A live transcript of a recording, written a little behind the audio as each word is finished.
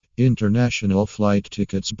International flight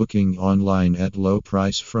tickets booking online at low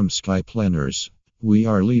price from Skyplanners. We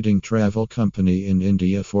are leading travel company in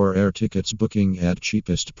India for air tickets booking at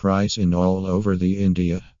cheapest price in all over the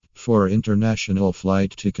India. For international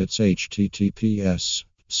flight tickets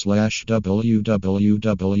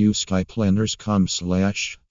https://www.skyplanners.com/